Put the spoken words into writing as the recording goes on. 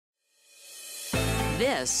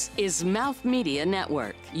This is Mouth Media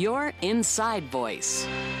Network, your inside voice.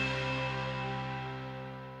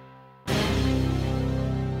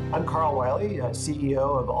 I'm Carl Wiley,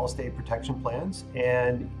 CEO of Allstate Protection Plans,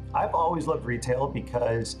 and I've always loved retail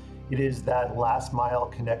because it is that last mile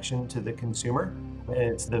connection to the consumer. And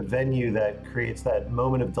it's the venue that creates that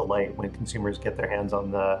moment of delight when consumers get their hands on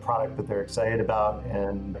the product that they're excited about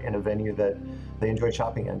and in a venue that they enjoy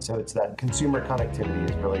shopping in. So it's that consumer connectivity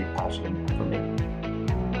is really passionate for me.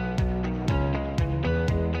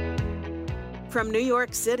 From New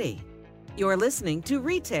York City, you're listening to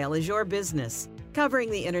Retail is Your Business, covering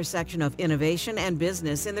the intersection of innovation and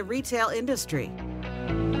business in the retail industry.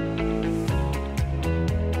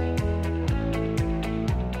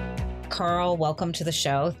 Carl, welcome to the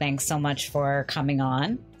show. Thanks so much for coming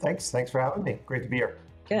on. Thanks for having me. Great to be here.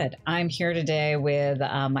 Good. I'm here today with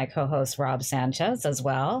my co-host, Rob Sanchez, as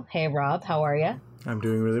well. Hey, Rob, how are you? I'm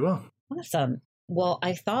doing really well. Awesome. Well,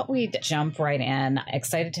 I thought we'd jump right in.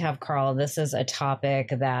 Excited to have Carl. This is a topic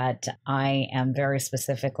that I am very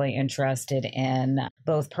specifically interested in,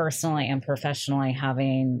 both personally and professionally,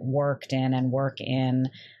 having worked in and work in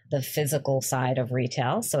the physical side of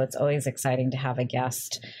retail. So it's always exciting to have a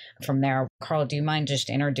guest from there. Carl, do you mind just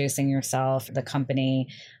introducing yourself, the company,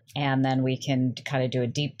 and then we can kind of do a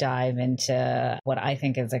deep dive into what I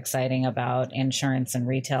think is exciting about insurance and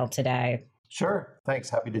retail today? Sure. Thanks.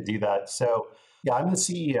 Happy to do that. So yeah, I'm the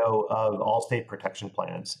CEO of Allstate Protection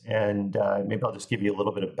Plans, and maybe I'll just give you a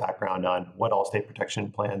little bit of background on what Allstate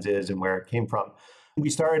Protection Plans is and where it came from. We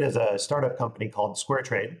started as a startup company called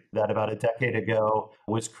SquareTrade that about a decade ago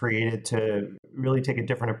was created to really take a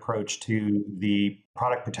different approach to the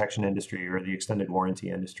product protection industry or the extended warranty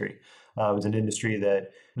industry. It was an industry that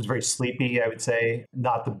was very sleepy, I would say,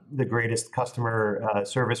 not the greatest customer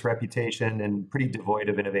service reputation and pretty devoid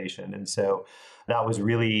of innovation. And so that was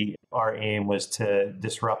really our aim, was to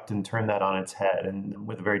disrupt and turn that on its head, and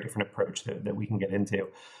with a very different approach that we can get into.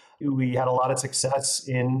 We had a lot of success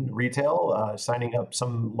in retail, signing up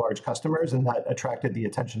some large customers, and that attracted the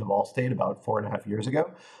attention of Allstate about 4.5 years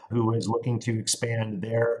ago, who was looking to expand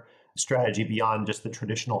their strategy beyond just the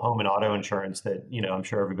traditional home and auto insurance that, I'm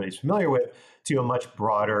sure everybody's familiar with, to a much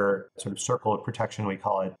broader sort of circle of protection, we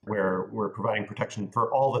call it, where we're providing protection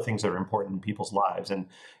for all the things that are important in people's lives. And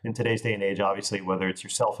in today's day and age, obviously, whether it's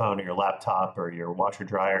your cell phone or your laptop or your washer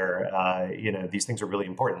dryer, these things are really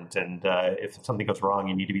important. And if something goes wrong,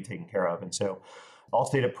 you need to be taken care of. And so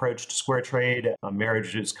Allstate approached SquareTrade.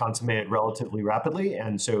 Marriage is consummated relatively rapidly.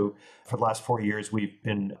 And so for the last 4 years, we've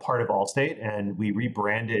been part of Allstate, and we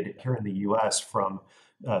rebranded here in the US from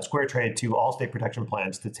SquareTrade to Allstate Protection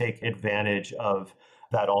Plans to take advantage of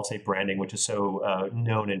that Allstate branding, which is so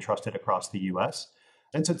known and trusted across the US.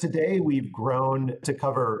 And so today we've grown to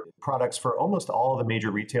cover products for almost all of the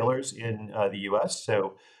major retailers in the US.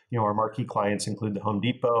 So, our marquee clients include the Home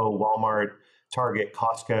Depot, Walmart, Target,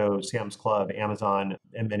 Costco, Sam's Club, Amazon,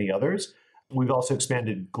 and many others. We've also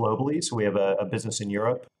expanded globally. So we have a business in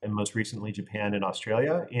Europe and most recently Japan and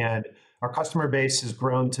Australia. And our customer base has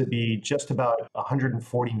grown to be just about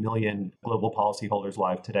 140 million global policyholders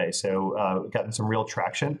live today. So we've gotten some real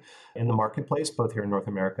traction in the marketplace, both here in North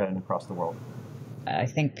America and across the world. I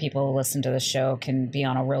think people who listen to the show can be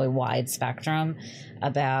on a really wide spectrum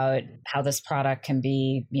about how this product can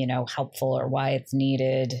be, helpful or why it's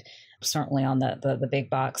needed. Certainly on the big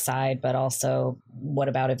box side, but also what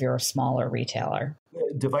about if you're a smaller retailer?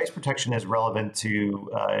 Device protection is relevant to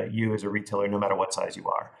you as a retailer, no matter what size you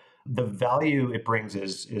are. The value it brings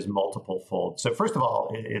is multiple fold. So first of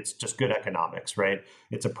all, it's just good economics, right?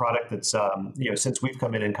 It's a product that's, since we've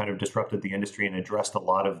come in and kind of disrupted the industry and addressed a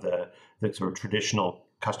lot of the sort of traditional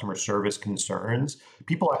customer service concerns,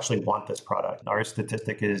 people actually want this product. Our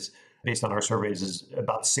statistic is, based on our surveys, is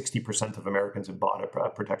about 60% of Americans have bought a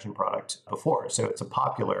protection product before. So it's a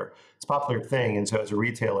popular thing. And so as a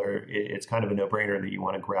retailer, it's kind of a no-brainer that you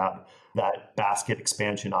want to grab that basket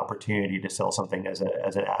expansion opportunity to sell something as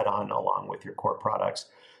an add-on along with your core products.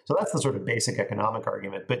 So that's the sort of basic economic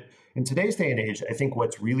argument. But in today's day and age, I think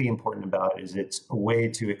what's really important about it is it's a way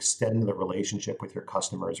to extend the relationship with your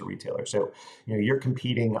customer as a retailer. So, you're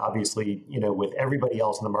competing, obviously, with everybody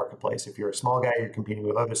else in the marketplace. If you're a small guy, you're competing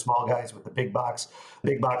with other small guys with the big box.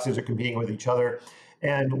 Big boxes are competing with each other.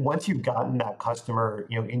 And once you've gotten that customer,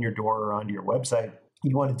 in your door or onto your website,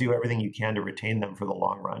 you want to do everything you can to retain them for the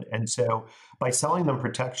long run. And so by selling them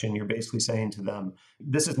protection, you're basically saying to them,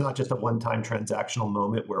 this is not just a one-time transactional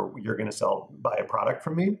moment where you're going to buy a product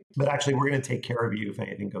from me, but actually we're going to take care of you if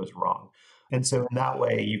anything goes wrong. And so in that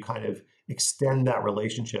way, you kind of extend that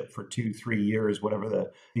relationship for 2-3 years,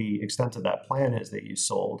 whatever the extent of that plan is that you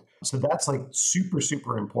sold. So that's like super,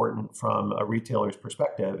 super important from a retailer's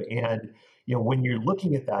perspective. And when you're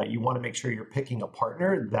looking at that, you want to make sure you're picking a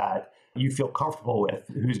partner that you feel comfortable with,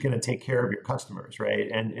 who's going to take care of your customers, right?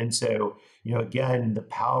 And so, again, the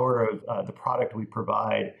power of the product we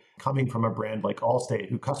provide coming from a brand like Allstate,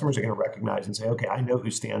 who customers are going to recognize and say, okay, I know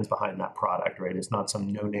who stands behind that product, right? It's not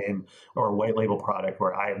some no-name or white label product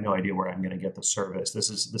where I have no idea where I'm going to get the service. This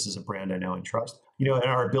is a brand I know and trust. And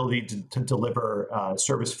our ability to deliver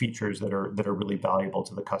service features that are really valuable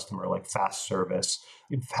to the customer, like fast service,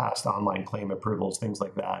 fast online claim approvals, things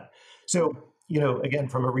like that. So, again,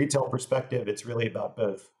 from a retail perspective, it's really about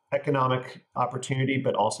both economic opportunity,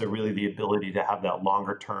 but also really the ability to have that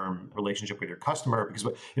longer term relationship with your customer. Because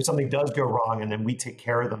if something does go wrong and then we take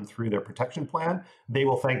care of them through their protection plan, they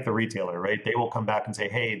will thank the retailer, right? They will come back and say,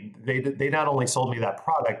 hey, they not only sold me that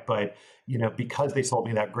product, but because they sold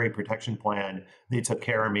me that great protection plan, they took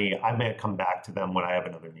care of me. I may come back to them when I have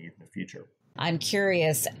another need in the future. I'm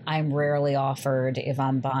curious, I'm rarely offered if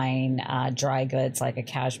I'm buying dry goods like a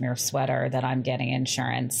cashmere sweater that I'm getting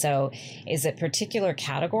insurance. So is it particular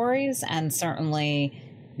categories? And certainly,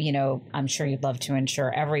 I'm sure you'd love to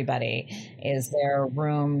insure everybody. Is there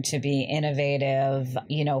room to be innovative,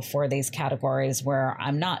 for these categories where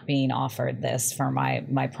I'm not being offered this for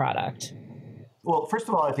my product? Well, first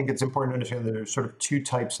of all, I think it's important to understand that there's sort of two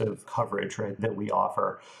types of coverage, right, that we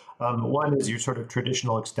offer. One is your sort of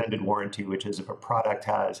traditional extended warranty, which is if a product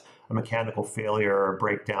has a mechanical failure or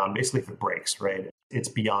breakdown, basically if it breaks, right? It's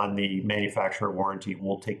beyond the manufacturer warranty.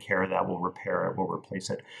 We'll take care of that. We'll repair it. We'll replace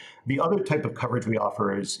it. The other type of coverage we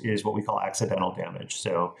offer is what we call accidental damage.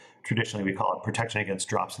 So traditionally we call it protection against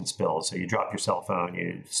drops and spills. So you drop your cell phone,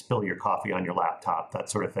 you spill your coffee on your laptop, that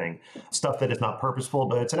sort of thing. Stuff that is not purposeful,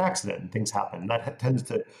 but it's an accident. Things happen. That tends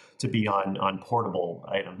to be on portable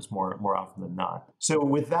items more often than not. So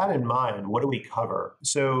with that in mind, what do we cover?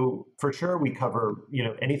 So for sure we cover,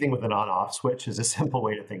 anything with an on-off switch is a simple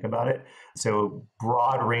way to think about it. So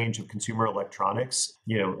broad range of consumer electronics,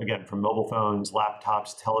 again, from mobile phones,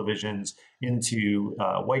 laptops, televisions, into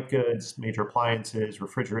white goods, major appliances,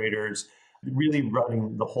 refrigerators, really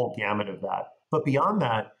running the whole gamut of that. But beyond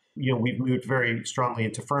that, we've moved very strongly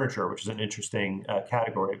into furniture, which is an interesting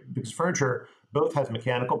category because furniture both has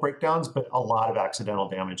mechanical breakdowns, but a lot of accidental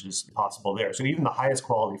damage is possible there. So even the highest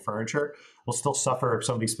quality furniture will still suffer if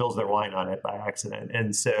somebody spills their wine on it by accident.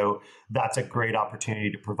 And so that's a great opportunity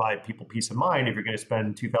to provide people peace of mind. If you're going to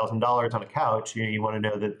spend $2,000 on a couch, you want to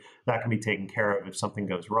know that that can be taken care of if something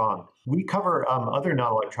goes wrong. We cover other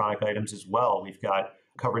non-electronic items as well. We've got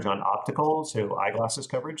coverage on optical, so eyeglasses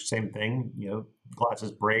coverage, same thing,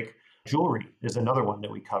 glasses break. Jewelry is another one that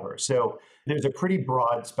we cover. So there's a pretty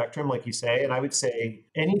broad spectrum, like you say, and I would say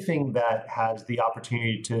anything that has the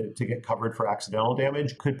opportunity to get covered for accidental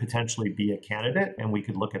damage could potentially be a candidate, and we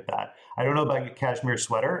could look at that. I don't know about your cashmere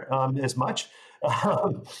sweater as much,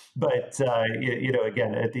 but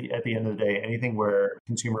again, at the end of the day, anything where a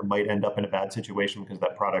consumer might end up in a bad situation because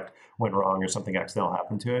that product went wrong or something accidental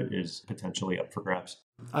happened to it is potentially up for grabs.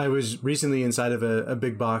 I was recently inside of a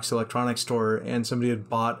big box electronics store, and somebody had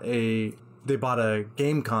bought a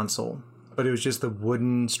game console, but it was just the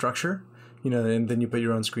wooden structure, and then you put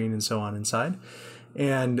your own screen and so on inside.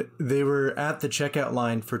 And they were at the checkout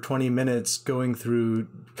line for 20 minutes going through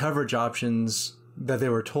coverage options that they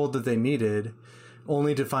were told that they needed,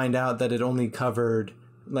 only to find out that it only covered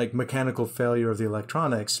like mechanical failure of the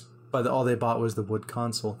electronics, but all they bought was the wood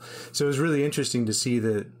console. So it was really interesting to see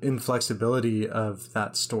the inflexibility of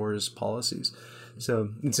that store's policies. So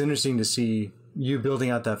it's interesting to see you building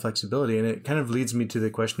out that flexibility. And it kind of leads me to the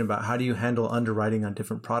question about how do you handle underwriting on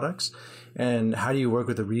different products, and how do you work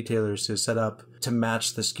with the retailers to set up to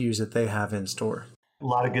match the SKUs that they have in store? A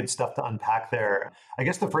lot of good stuff to unpack there. I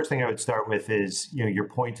guess the first thing I would start with is, your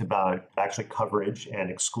point about actually coverage and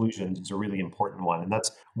exclusions is a really important one. And that's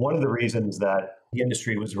one of the reasons that the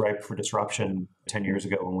industry was ripe for disruption 10 years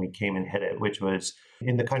ago when we came and hit it, which was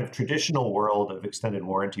in the kind of traditional world of extended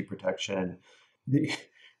warranty protection.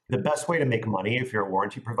 The best way to make money if you're a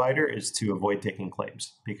warranty provider is to avoid taking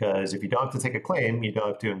claims, because if you don't have to take a claim, you don't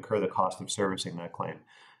have to incur the cost of servicing that claim.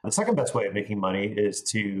 The second best way of making money is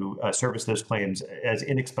to service those claims as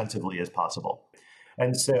inexpensively as possible.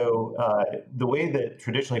 And so the way that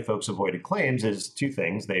traditionally folks avoided claims is two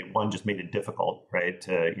things. One, just made it difficult, right,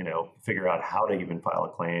 to figure out how to even file a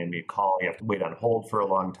claim. You call, you have to wait on hold for a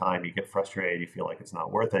long time. You get frustrated. You feel like it's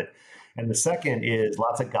not worth it. And the second is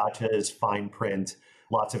lots of gotchas, fine print,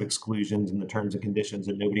 lots of exclusions in the terms and conditions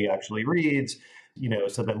that nobody actually reads.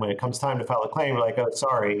 So then when it comes time to file a claim, we're like, oh,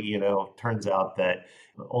 sorry, turns out that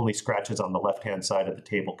only scratches on the left-hand side of the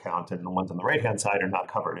table count and the ones on the right-hand side are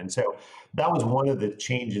not covered. And so that was one of the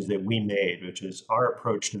changes that we made, which is our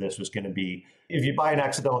approach to this was going to be, if you buy an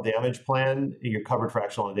accidental damage plan, you're covered for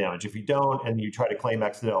accidental damage. If you don't and you try to claim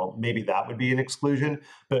accidental, maybe that would be an exclusion.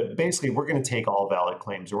 But basically, we're going to take all valid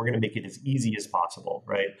claims and we're going to make it as easy as possible,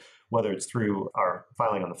 right? Whether it's through our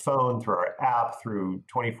filing on the phone, through our app, through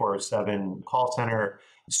 24/7 call center,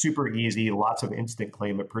 super easy, lots of instant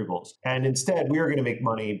claim approvals. And instead, we are going to make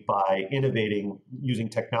money by innovating using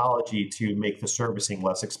technology to make the servicing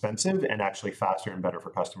less expensive and actually faster and better for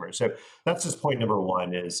customers. So that's just point number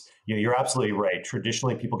one is, you're absolutely right.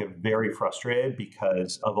 Traditionally, people get very frustrated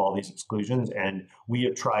because of all these exclusions. And we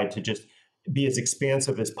have tried to just be as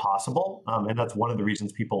expansive as possible. And that's one of the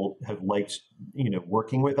reasons people have liked,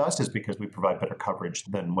 working with us is because we provide better coverage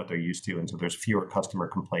than what they're used to. And so there's fewer customer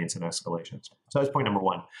complaints and escalations. So that's point number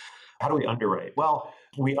one. How do we underwrite? Well,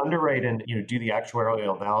 we underwrite and do the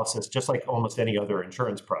actuarial analysis just like almost any other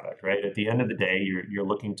insurance product, right? At the end of the day, you're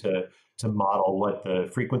looking to model what the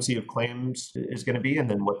frequency of claims is going to be and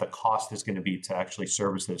then what the cost is going to be to actually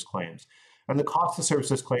service those claims. And the cost to service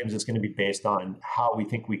those claims is going to be based on how we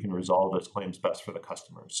think we can resolve those claims best for the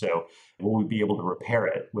customer. So will we be able to repair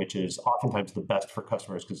it, which is oftentimes the best for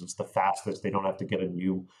customers because it's the fastest. They don't have to get a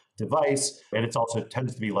new device. And it also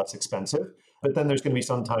tends to be less expensive. But then there's going to be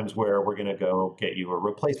some times where we're going to go get you a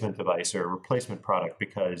replacement device or a replacement product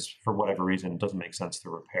because for whatever reason, it doesn't make sense to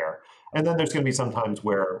repair. And then there's going to be some times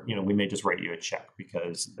where, we may just write you a check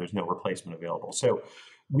because there's no replacement available. So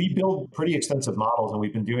we build pretty extensive models and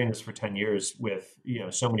we've been doing this for 10 years with,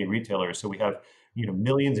 so many retailers. So we have,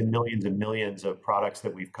 millions and millions and millions of products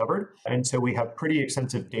that we've covered. And so we have pretty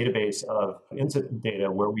extensive database of incident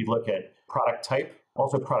data where we look at product type.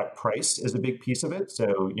 Also, product price is a big piece of it.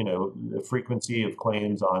 So, the frequency of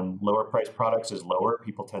claims on lower priced products is lower.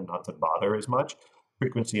 People tend not to bother as much.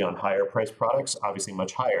 Frequency on higher priced products, obviously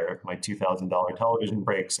much higher. If my $2,000 television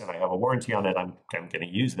breaks and I have a warranty on it, I'm going to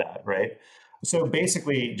use that, right? So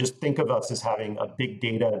basically, just think of us as having a big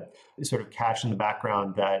data sort of cache in the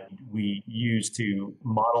background that we use to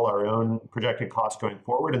model our own projected costs going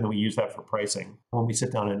forward. And then we use that for pricing when we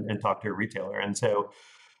sit down and talk to a retailer. And so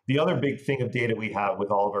the other big thing of data we have with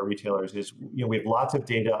all of our retailers is, we have lots of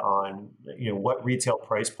data on, what retail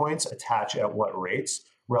price points attach at what rates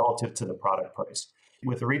relative to the product price.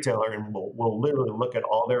 With a retailer, and we'll literally look at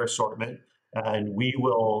all their assortment, and we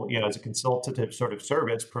will, as a consultative sort of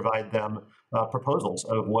service, provide them proposals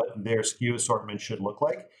of what their SKU assortment should look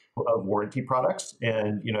like of warranty products,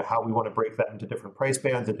 and how we want to break that into different price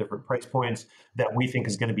bands and different price points that we think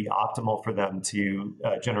is going to be optimal for them to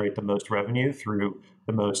generate the most revenue through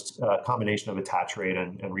the most combination of attach rate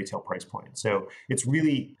and retail price point. So it's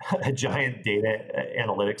really a giant data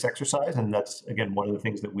analytics exercise, and that's again one of the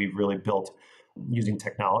things that we've really built using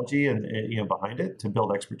technology and behind it to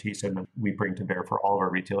build expertise and we bring to bear for all of our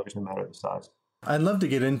retailers, no matter the size. I'd love to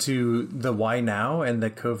get into the why now and the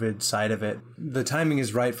COVID side of it. The timing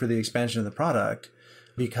is right for the expansion of the product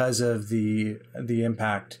because of the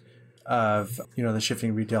impact of the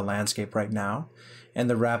shifting retail landscape right now and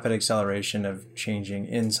the rapid acceleration of changing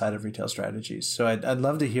inside of retail strategies. So I'd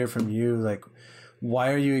love to hear from you, like,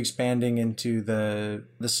 why are you expanding into the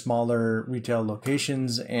smaller retail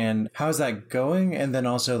locations and how's that going? And then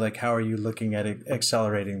also, like, how are you looking at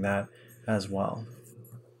accelerating that as well?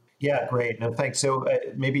 Yeah, great. No, thanks. So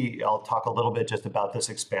maybe I'll talk a little bit just about this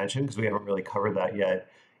expansion because we haven't really covered that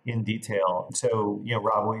yet in detail. So,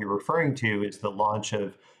 Rob, what you're referring to is the launch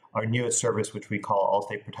of our newest service, which we call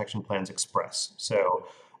Allstate Protection Plans Express. So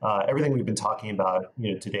everything we've been talking about,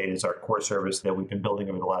 to date is our core service that we've been building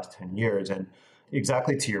over the last 10 years. And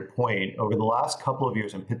exactly to your point, over the last couple of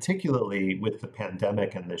years, and particularly with the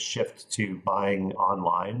pandemic and the shift to buying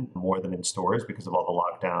online more than in stores because of all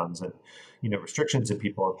the lockdowns and restrictions that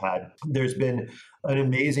people have had, there's been an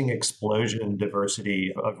amazing explosion in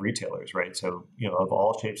diversity of retailers, right? So, of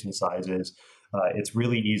all shapes and sizes. It's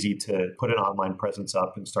really easy to put an online presence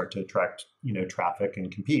up and start to attract, traffic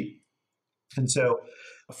and compete. And so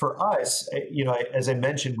for us, as I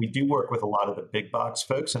mentioned, we do work with a lot of the big box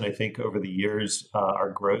folks. And I think over the years,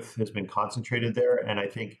 our growth has been concentrated there. And I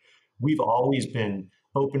think we've always been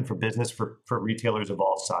open for business for retailers of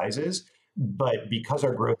all sizes. But because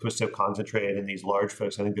our growth was so concentrated in these large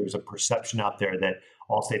folks, I think there was a perception out there that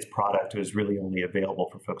Allstate's product was really only available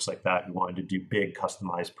for folks like that who wanted to do big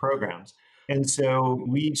customized programs. And so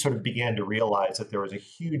we sort of began to realize that there was a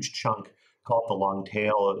huge chunk call it the long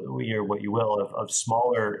tail, or what you will, of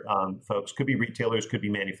smaller folks. Could be retailers, could be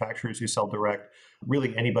manufacturers who sell direct,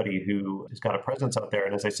 really anybody who has got a presence out there.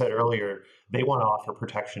 And as I said earlier, they want to offer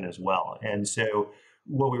protection as well. And so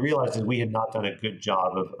what we realized is we had not done a good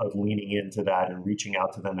job of leaning into that and reaching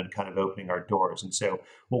out to them and kind of opening our doors. And so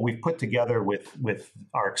what we've put together with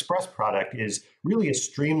our Express product is really a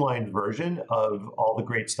streamlined version of all the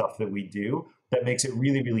great stuff that we do that makes it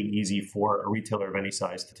really, really easy for a retailer of any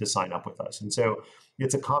size to sign up with us. And so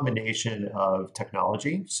it's a combination of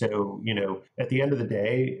technology. So, at the end of the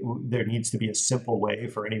day, there needs to be a simple way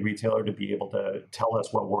for any retailer to be able to tell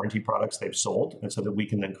us what warranty products they've sold, and so that we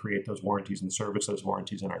can then create those warranties and service those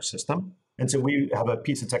warranties in our system. And so we have a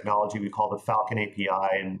piece of technology we call the Falcon API.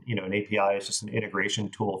 And, an API is just an integration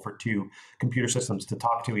tool for two computer systems to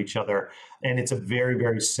talk to each other. And it's a very,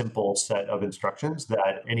 very simple set of instructions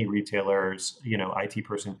that any retailer's, IT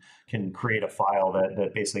person can create a file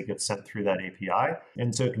that basically gets sent through that API.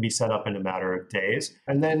 And so it can be set up in a matter of days.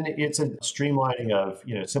 And then it's a streamlining of,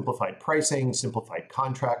 simplified pricing, simplified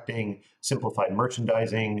contracting, simplified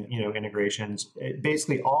merchandising, integrations,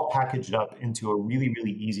 basically all packaged up into a really,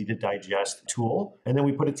 really easy to digest tool. And then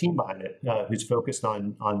we put a team behind it who's focused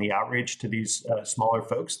on the outreach to these smaller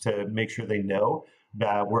folks to make sure they know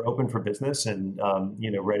that we're open for business and,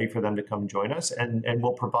 ready for them to come join us. And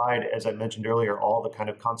we'll provide, as I mentioned earlier, all the kind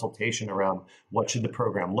of consultation around what should the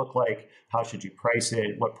program look like, how should you price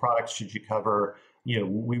it, what products should you cover.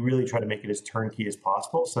 We really try to make it as turnkey as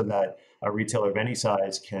possible so that a retailer of any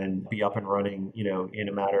size can be up and running, in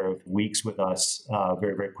a matter of weeks with us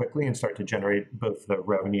very, very quickly and start to generate both the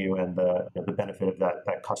revenue and the benefit of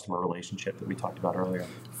that customer relationship that we talked about earlier.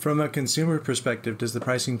 From a consumer perspective, does the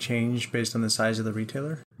pricing change based on the size of the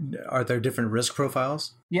retailer? Are there different risk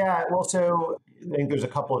profiles? Yeah, well, so I think there's a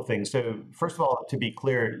couple of things. So first of all, to be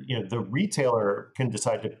clear, the retailer can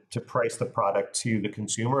decide to price the product to the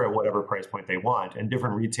consumer at whatever price point they want. And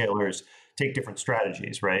different retailers take different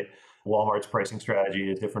strategies, right? Walmart's pricing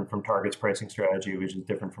strategy is different from Target's pricing strategy, which is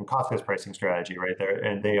different from Costco's pricing strategy, right there.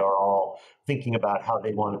 And they are all thinking about how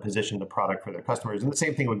they want to position the product for their customers. And the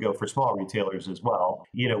same thing would go for small retailers as well.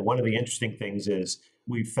 One of the interesting things is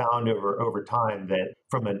we've found over time that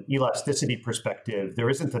from an elasticity perspective, there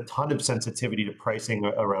isn't a ton of sensitivity to pricing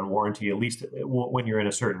around warranty, at least when you're in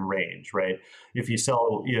a certain range, right? If you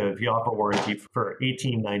sell, if you offer warranty for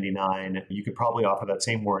 $18.99, you could probably offer that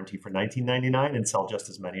same warranty for $19.99 and sell just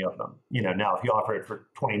as many of them. Now if you offer it for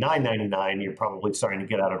 $29.99, you're probably starting to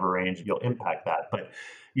get out of a range and you'll impact that. But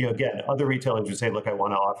again, other retailers would say, look, I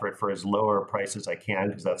want to offer it for as lower a price as I can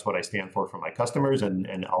because that's what I stand for my customers.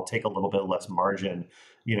 And I'll take a little bit less margin,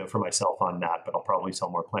 for myself on that, but I'll probably sell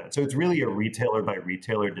more plans. So it's really a retailer by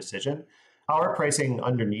retailer decision. Our pricing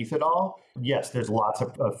underneath it all, yes, there's lots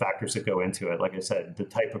of factors that go into it. Like I said, the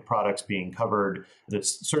type of products being covered,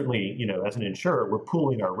 that's certainly, as an insurer, we're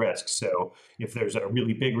pooling our risks. So if there's a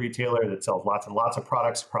really big retailer that sells lots and lots of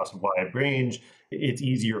products across a wide range, it's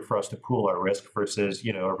easier for us to pool our risk versus,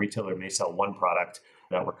 a retailer may sell one product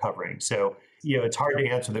that we're covering. So, it's hard to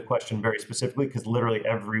answer the question very specifically because literally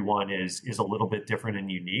everyone is a little bit different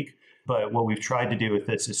and unique. But what we've tried to do with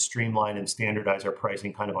this is streamline and standardize our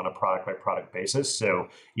pricing kind of on a product by product basis. So,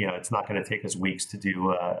 it's not going to take us weeks to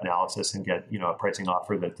do analysis and get, a pricing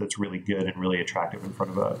offer that's really good and really attractive in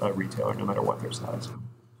front of a retailer, no matter what their size.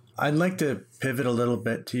 I'd like to pivot a little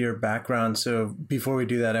bit to your background. So before we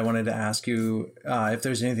do that, I wanted to ask you if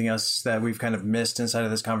there's anything else that we've kind of missed inside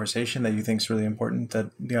of this conversation that you think is really important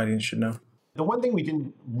that the audience should know. The one thing we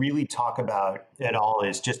didn't really talk about at all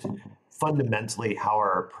is just fundamentally how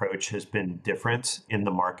our approach has been different in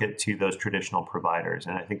the market to those traditional providers.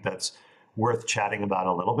 And I think that's worth chatting about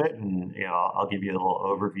a little bit. And I'll give you a little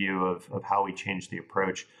overview of how we changed the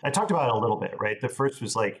approach. I talked about it a little bit, right? The first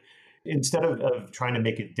was instead of trying to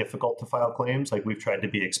make it difficult to file claims, we've tried to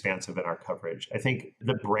be expansive in our coverage. I think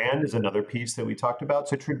the brand is another piece that we talked about.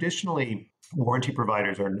 So traditionally, warranty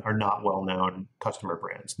providers are not well-known customer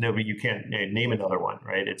brands. Nobody, you can't name another one,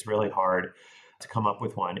 right? It's really hard to come up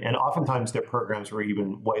with one. And oftentimes their programs were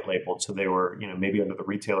even white labeled. So they were, maybe under the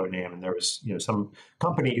retailer name, and there was, some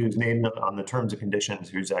company who's named on the terms and conditions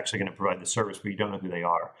who's actually going to provide the service, but you don't know who they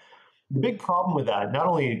are. The big problem with that, not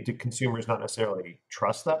only do consumers not necessarily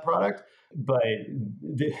trust that product, but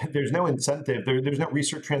there's no incentive. There's no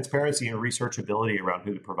research transparency and researchability around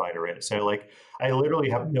who the provider is. So I literally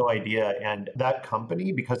have no idea. And that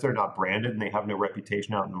company, because they're not branded and they have no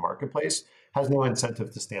reputation out in the marketplace, has no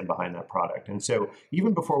incentive to stand behind that product. And so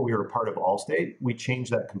even before we were part of Allstate, we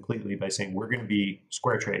changed that completely by saying, we're going to be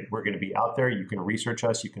SquareTrade. We're going to be out there. You can research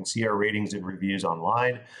us. You can see our ratings and reviews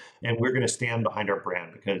online. And we're going to stand behind our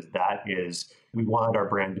brand because that is We wanted our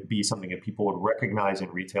brand to be something that people would recognize in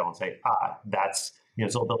retail and say, that's,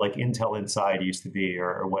 it's a little bit like Intel Inside used to be,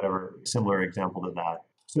 or whatever similar example to that.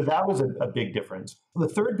 So that was a big difference. The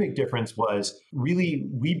third big difference was really,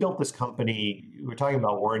 we built this company, we're talking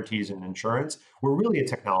about warranties and insurance. We're really a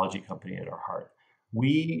technology company at our heart.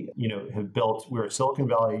 We, we're a Silicon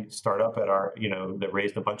Valley startup that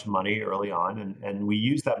raised a bunch of money early on. And we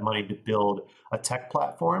used that money to build a tech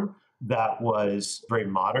platform that was very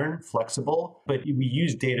modern, flexible, but we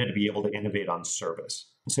used data to be able to innovate on service.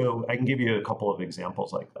 So I can give you a couple of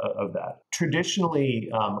examples of that. Traditionally,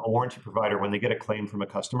 a warranty provider, when they get a claim from a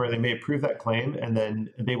customer, they may approve that claim, and then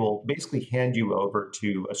they will basically hand you over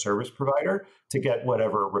to a service provider to get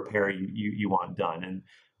whatever repair you want done. And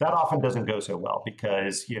that often doesn't go so well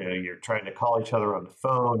because, you're trying to call each other on the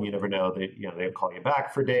phone. You never know that, they'll call you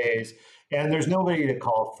back for days. And there's nobody to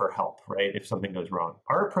call for help, right, if something goes wrong.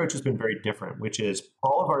 Our approach has been very different, which is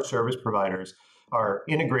all of our service providers are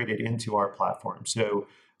integrated into our platform. So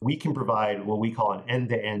we can provide what we call an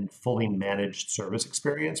end-to-end fully managed service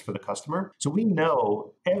experience for the customer. So we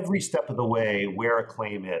know every step of the way where a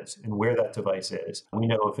claim is and where that device is. We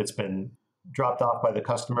know if it's been dropped off by the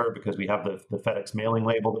customer because we have the FedEx mailing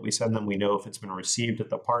label that we send them. We know if it's been received at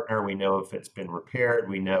the partner. We know if it's been repaired.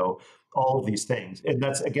 We know all of these things. And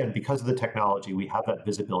that's, again, because of the technology, we have that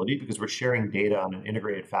visibility because we're sharing data in an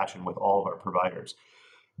integrated fashion with all of our providers.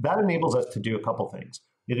 That enables us to do a couple things.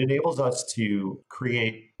 It enables us to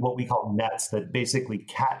create what we call nets that basically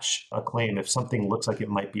catch a claim if something looks like it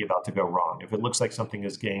might be about to go wrong, if it looks like something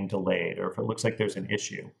is getting delayed, or if it looks like there's an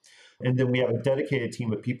issue. And then we have a dedicated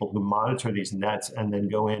team of people who monitor these nets and then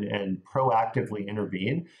go in and proactively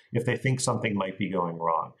intervene if they think something might be going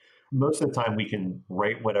wrong. Most of the time we can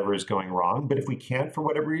write whatever is going wrong, but if we can't for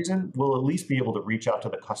whatever reason, we'll at least be able to reach out to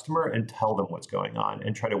the customer and tell them what's going on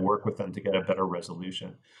and try to work with them to get a better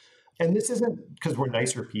resolution. And this isn't because we're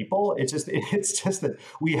nicer people. It's just that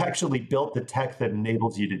we actually built the tech that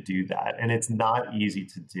enables you to do that. And it's not easy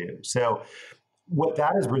to do. So what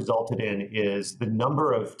that has resulted in is the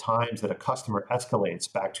number of times that a customer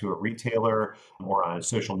escalates back to a retailer or on a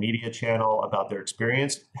social media channel about their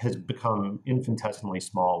experience has become infinitesimally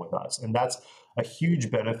small with us. And that's a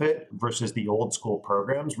huge benefit versus the old school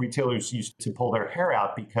programs. Retailers used to pull their hair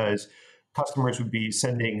out because customers would be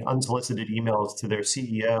sending unsolicited emails to their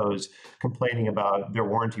CEOs complaining about their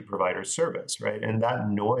warranty provider's service, right? And that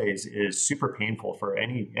noise is super painful for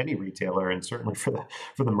any retailer and certainly for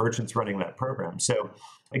the merchants running that program. So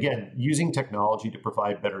again, using technology to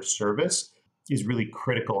provide better service is really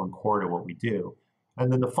critical and core to what we do.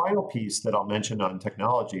 And then the final piece that I'll mention on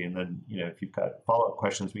technology, and then if you've got follow-up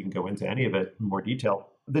questions, we can go into any of it in more detail.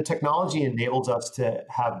 The technology enables us to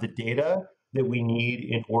have the data that we need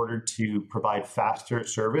in order to provide faster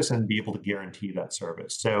service and be able to guarantee that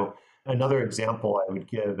service. So another example I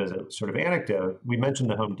would give as a sort of anecdote, we mentioned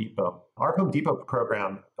the Home Depot. Our Home Depot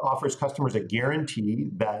program offers customers a guarantee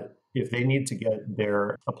that if they need to get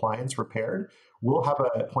their appliance repaired, we'll have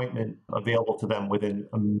an appointment available to them within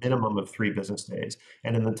a minimum of 3 business days.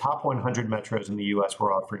 And in the top 100 metros in the US,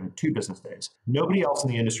 we're offering 2 business days. Nobody else in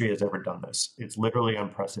the industry has ever done this. It's literally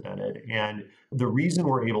unprecedented. And the reason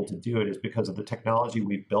we're able to do it is because of the technology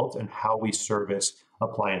we've built and how we service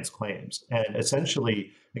appliance claims. And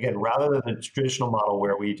essentially, again, rather than the traditional model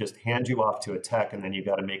where we just hand you off to a tech and then you've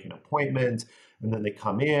got to make an appointment, and then they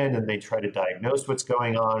come in and they try to diagnose what's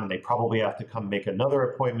going on, and they probably have to come make another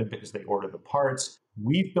appointment because they order the parts.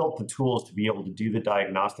 We've built the tools to be able to do the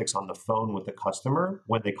diagnostics on the phone with the customer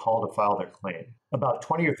when they call to file their claim. About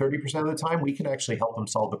 20 or 30% of the time, we can actually help them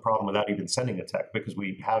solve the problem without even sending a tech because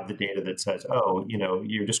we have the data that says,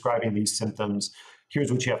 you're describing these symptoms.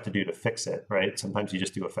 Here's what you have to do to fix it, right? Sometimes you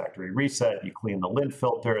just do a factory reset, you clean the lint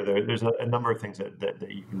filter. There's a number of things that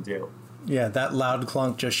you can do. Yeah, that loud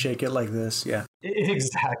clunk, just shake it like this. Yeah.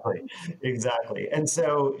 Exactly. And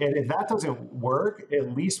so, and if that doesn't work,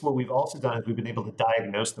 at least what we've also done is we've been able to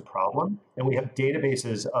diagnose the problem. And we have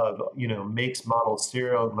databases of, makes, models,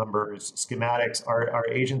 serial numbers, schematics. Our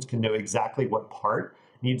agents can know exactly what part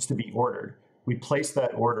needs to be ordered. We place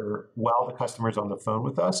that order while the customer's on the phone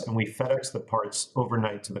with us, and we FedEx the parts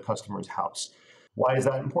overnight to the customer's house. Why is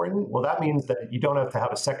that important? Well, that means that you don't have to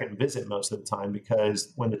have a second visit most of the time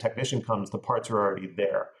because when the technician comes, the parts are already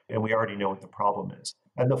there and we already know what the problem is.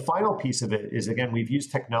 And the final piece of it is, again, we've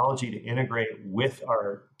used technology to integrate with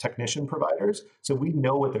our technician providers so we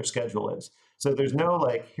know what their schedule is. So there's no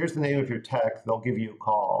here's the name of your tech, they'll give you a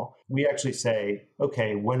call. We actually say,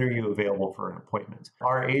 okay, when are you available for an appointment?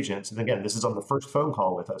 Our agents, and again, this is on the first phone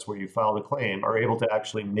call with us where you file the claim, are able to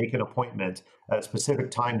actually make an appointment at a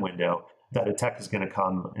specific time window. that a tech is going to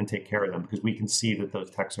come and take care of them because we can see that those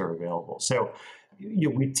techs are available. So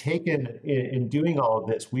we've taken, in doing all of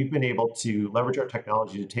this, we've been able to leverage our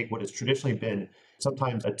technology to take what has traditionally been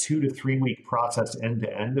sometimes a 2 to 3 week process end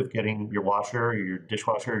to end of getting your washer, or your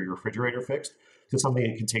dishwasher, or your refrigerator fixed to something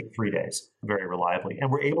that can take 3 days very reliably.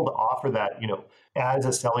 And we're able to offer that, as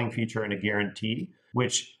a selling feature and a guarantee,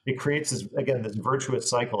 which it creates this, again, this virtuous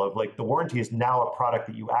cycle of like the warranty is now a product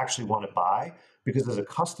that you actually want to buy because as a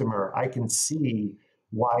customer, I can see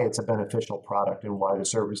why it's a beneficial product and why the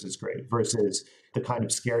service is great versus the kind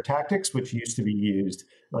of scare tactics, which used to be used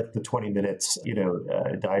like the 20 minutes,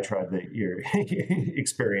 diatribe that you're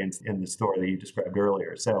experienced in the store that you described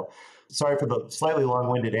earlier. So sorry for the slightly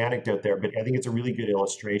long-winded anecdote there, but I think it's a really good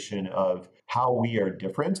illustration of how we are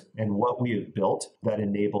different and what we have built that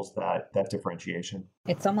enables that differentiation.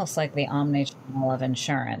 It's almost like the omnichannel of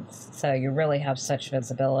insurance. So you really have such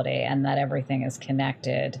visibility and that everything is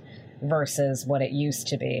connected versus what it used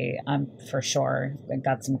to be. For sure. We've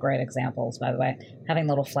got some great examples, by the way, having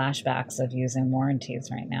little flashbacks of using warranties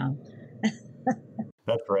right now.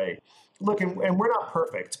 That's right. Look, and we're not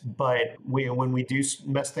perfect, but when we do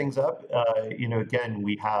mess things up, again,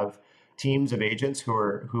 we have teams of agents who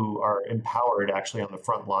are empowered actually on the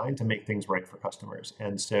front line to make things right for customers.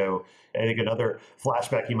 And so I think another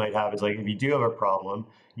flashback you might have is like, if you do have a problem,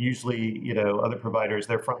 usually, other providers,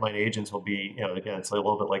 their frontline agents will be, again, it's a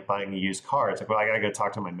little bit like buying a used car. It's like, well, I got to go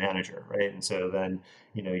talk to my manager, right? And so then,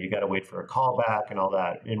 you got to wait for a call back and all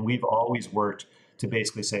that. And we've always worked to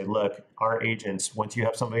basically say, look, our agents, once you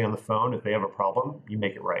have somebody on the phone, if they have a problem, you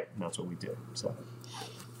make it right. And that's what we do. So.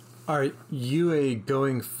 Are you a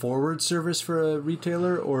going forward service for a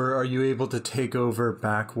retailer, or are you able to take over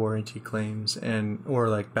back warranty claims or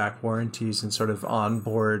like back warranties and sort of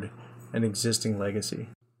onboard an existing legacy?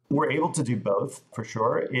 We're able to do both for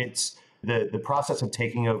sure. It's the process of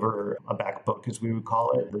taking over a back book, as we would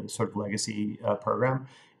call it, the sort of legacy program,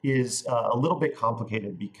 is a little bit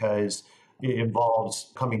complicated because it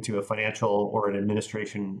involves coming to a financial or an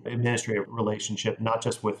administrative relationship, not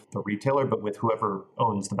just with the retailer, but with whoever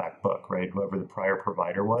owns the back book, right? Whoever the prior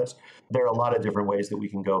provider was. There are a lot of different ways that we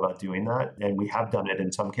can go about doing that. And we have done it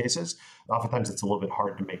in some cases. Oftentimes it's a little bit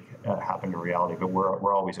hard to make happen in reality, but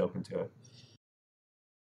we're always open to it.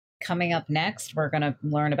 Coming up next, we're going to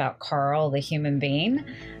learn about Carl, the human being.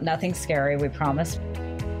 Nothing scary, we promise.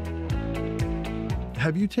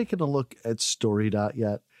 Have you taken a look at StoryDot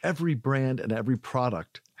yet? Every brand and every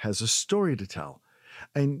product has a story to tell,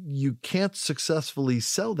 and you can't successfully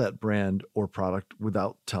sell that brand or product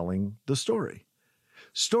without telling the story.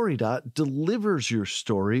 StoryDot delivers your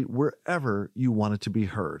story wherever you want it to be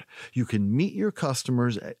heard. You can meet your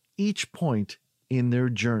customers at each point in their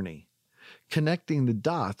journey, connecting the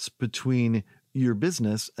dots between your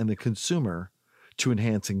business and the consumer to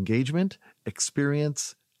enhance engagement,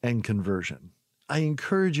 experience, and conversion. I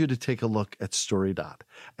encourage you to take a look at StoryDot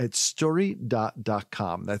at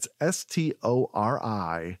storydot.com. That's StoryDot.com.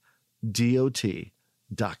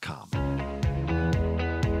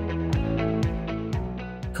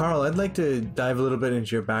 Carl, I'd like to dive a little bit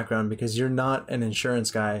into your background because you're not an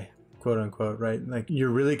insurance guy, quote unquote, right? Like you're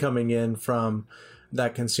really coming in from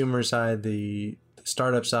that consumer side, the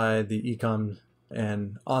startup side, the e-com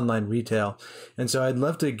and online retail. And so I'd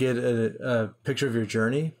love to get a picture of your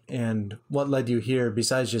journey and what led you here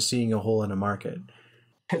besides just seeing a hole in a market.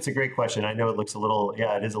 It's a great question. I know it looks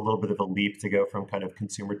it is a little bit of a leap to go from kind of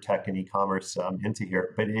consumer tech and e-commerce into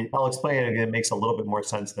here, but I'll explain it. It makes a little bit more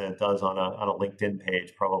sense than it does on a LinkedIn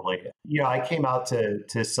page, probably. I came out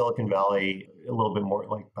to Silicon Valley a little bit more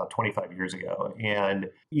like about 25 years ago. And,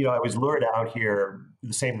 I was lured out here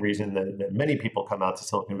the same reason that many people come out to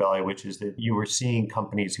Silicon Valley, which is that you were seeing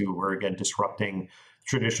companies who were, again, disrupting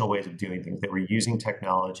traditional ways of doing things. They were using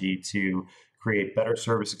technology to create better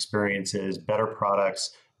service experiences, better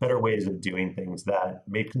products, better ways of doing things that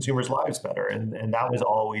made consumers' lives better. And that was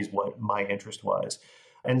always what my interest was.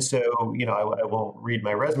 And so, I won't read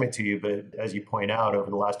my resume to you, but as you point out,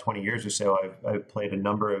 over the last 20 years or so, I've played a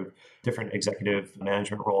number of different executive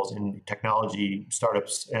management roles in technology,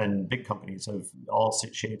 startups, and big companies of all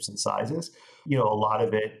shapes and sizes. A lot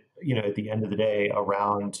of it, at the end of the day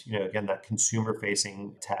around, again, that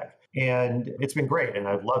consumer-facing tech. And it's been great, and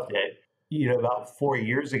I've loved it. About 4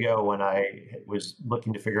 years ago when I was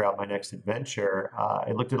looking to figure out my next adventure,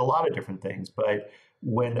 I looked at a lot of different things. But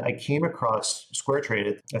when I came across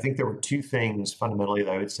SquareTrade, I think there were two things fundamentally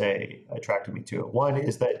that I would say attracted me to it. One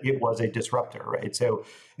is that it was a disruptor, right?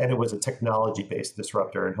 And it was a technology-based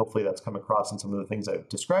disruptor. And hopefully that's come across in some of the things I've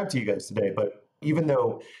described to you guys today. But even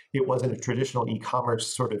though it wasn't a traditional e-commerce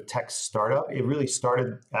sort of tech startup, it really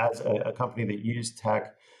started as a company that used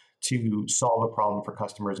tech to solve a problem for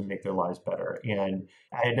customers and make their lives better. And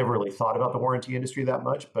I had never really thought about the warranty industry that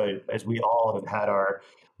much, but as we all have had our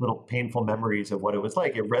little painful memories of what it was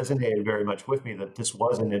like, it resonated very much with me that this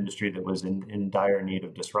was an industry that was in dire need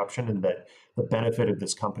of disruption, and that the benefit of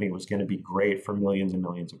this company was going to be great for millions and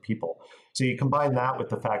millions of people. So you combine that with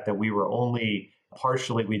the fact that we were only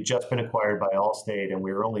partially, we'd just been acquired by Allstate, and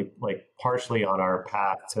we were only like partially on our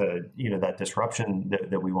path to, that disruption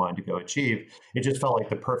that we wanted to go achieve. It just felt like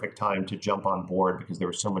the perfect time to jump on board because there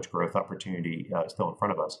was so much growth opportunity still in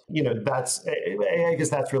front of us. I guess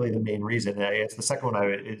that's really the main reason. And I guess the second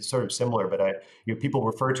one is sort of similar, but people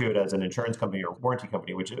refer to it as an insurance company or warranty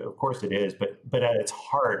company, which of course it is, but at its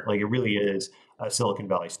heart, like it really is a Silicon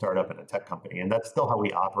Valley startup and a tech company. And that's still how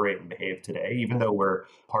we operate and behave today. Even though we're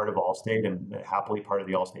part of Allstate and happily part of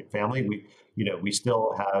the Allstate family, we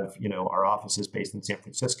still have, our offices based in San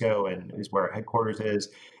Francisco and is where our headquarters is.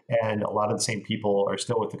 And a lot of the same people are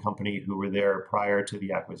still with the company who were there prior to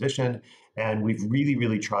the acquisition. And we've really,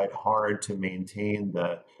 really tried hard to maintain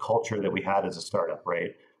the culture that we had as a startup, right?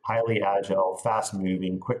 Highly agile, fast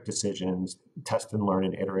moving, quick decisions, test and learn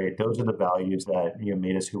and iterate. Those are the values that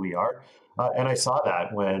made us who we are. And I saw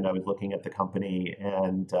that when I was looking at the company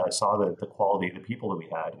and saw the quality of the people that we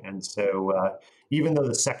had. And so even though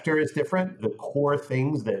the sector is different, the core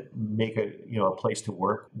things that make a place to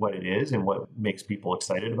work what it is and what makes people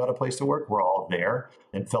excited about a place to work were all there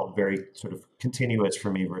and felt very sort of continuous for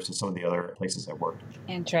me versus some of the other places I worked.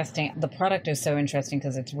 Interesting. The product is so interesting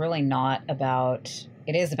because it's really not about...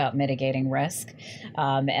 It is about mitigating risk.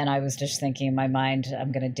 And I was just thinking in my mind,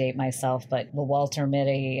 I'm going to date myself, but the Walter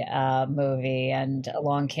Mitty movie and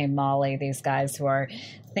Along Came Molly, these guys who are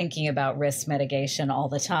thinking about risk mitigation all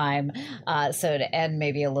the time. So to end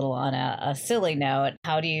maybe a little on a silly note,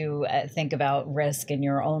 how do you think about risk in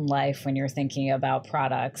your own life when you're thinking about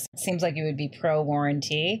products? It seems like you would be pro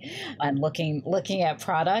warranty and looking at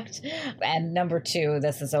product. And number two,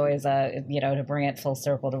 this is always to bring it full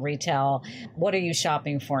circle to retail. What are you shopping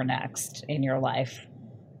for next in your life?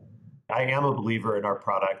 I am a believer in our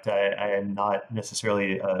product. I am not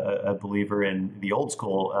necessarily a believer in the old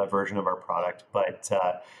school version of our product, but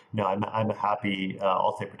I'm a happy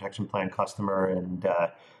Allstate Protection Plan customer and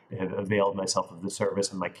have availed myself of the service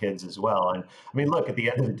and my kids as well. And I mean, look, at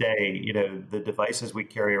the end of the day, the devices we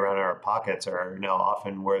carry around in our pockets are now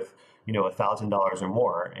often worth $1,000 or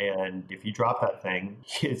more. And if you drop that thing,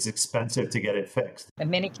 it's expensive to get it fixed. A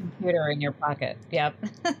mini computer in your pocket. Yep.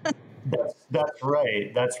 That's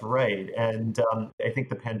right. That's right. And I think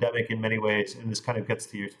the pandemic in many ways, and this kind of gets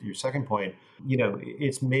to your second point,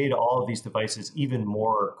 it's made all of these devices even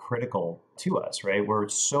more critical to us, right? We're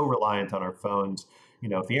so reliant on our phones.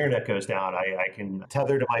 If the internet goes down, I can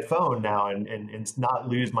tether to my phone now and not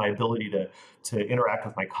lose my ability to interact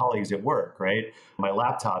with my colleagues at work, right? My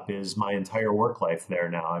laptop is my entire work life there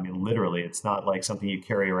now. I mean, literally, it's not like something you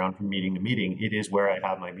carry around from meeting to meeting. It is where I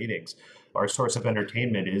have my meetings. Our source of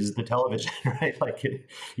entertainment is the television, right? Like,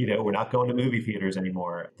 we're not going to movie theaters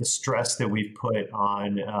anymore. The stress that we've put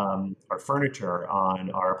on our furniture, on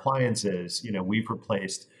our appliances, we've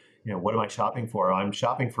replaced. What am I shopping for? I'm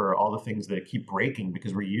shopping for all the things that keep breaking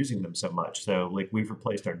because we're using them so much. So like we've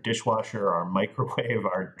replaced our dishwasher, our microwave,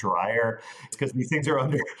 our dryer. It's because these things are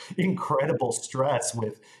under incredible stress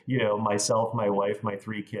with, myself, my wife, my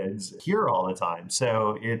 3 kids here all the time.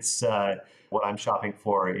 So it's what I'm shopping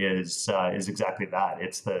for is exactly that.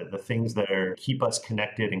 It's the things that keep us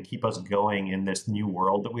connected and keep us going in this new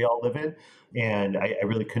world that we all live in. And I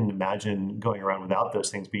really couldn't imagine going around without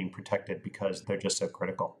those things being protected because they're just so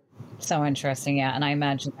critical. So interesting. Yeah. And I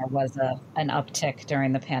imagine there was an uptick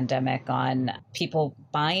during the pandemic on people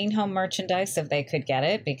buying home merchandise if they could get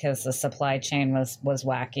it because the supply chain was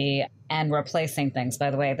wacky, and replacing things.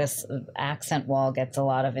 By the way, this accent wall gets a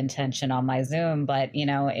lot of attention on my Zoom, but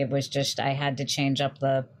it was just, I had to change up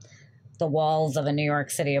the walls of a New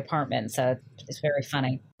York City apartment. So it's very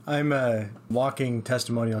funny. I'm a walking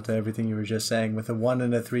testimonial to everything you were just saying. With a 1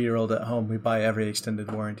 and a 3-year-old at home, we buy every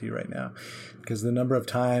extended warranty right now because the number of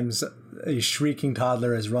times a shrieking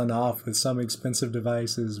toddler has run off with some expensive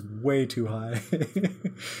device is way too high.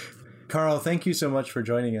 Carl, thank you so much for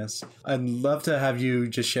joining us. I'd love to have you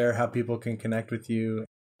just share how people can connect with you.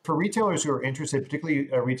 For retailers who are interested, particularly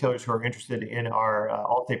retailers who are interested in our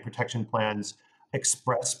Allstate Protection Plans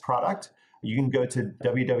Express product, you can go to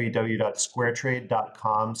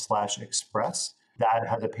www.squaretrade.com/express. That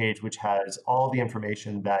has a page which has all the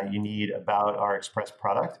information that you need about our Express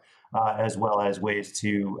product, as well as ways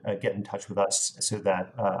to get in touch with us so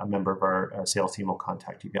that a member of our sales team will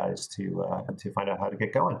contact you guys to find out how to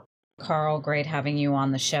get going. Carl, great having you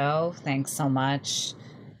on the show. Thanks so much.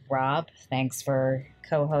 Rob, thanks for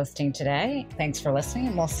co-hosting today. Thanks for listening,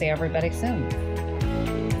 and we'll see everybody soon.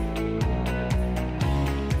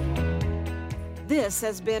 This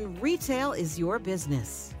has been Retail is Your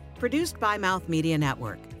Business, produced by Mouth Media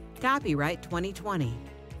Network. Copyright 2020.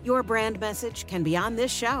 Your brand message can be on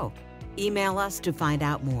this show. Email us to find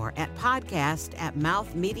out more at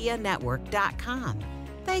podcast@mouthmedianetwork.com.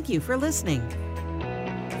 Thank you for listening.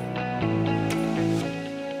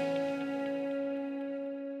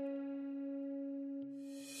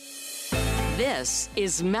 This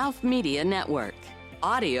is Mouth Media Network,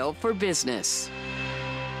 audio for business.